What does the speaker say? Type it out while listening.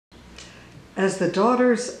As the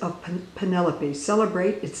Daughters of Penelope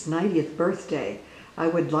celebrate its 90th birthday, I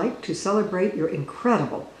would like to celebrate your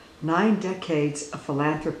incredible 9 decades of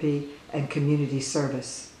philanthropy and community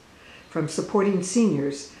service. From supporting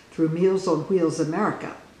seniors through Meals on Wheels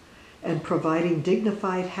America and providing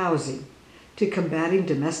dignified housing, to combating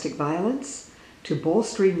domestic violence, to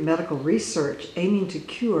bolstering medical research aiming to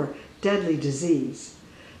cure deadly disease,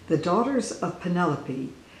 the Daughters of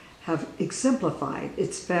Penelope have exemplified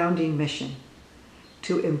its founding mission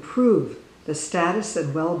to improve the status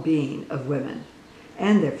and well-being of women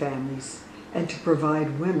and their families, and to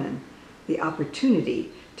provide women the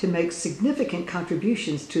opportunity to make significant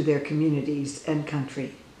contributions to their communities and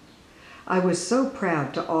country. I was so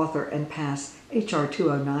proud to author and pass H.R.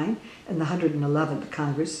 209 in the 111th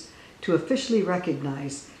Congress to officially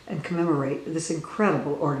recognize and commemorate this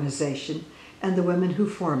incredible organization and the women who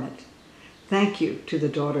form it. Thank you to the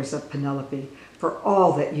Daughters of Penelope for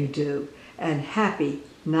all that you do, and happy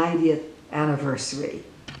 90th anniversary.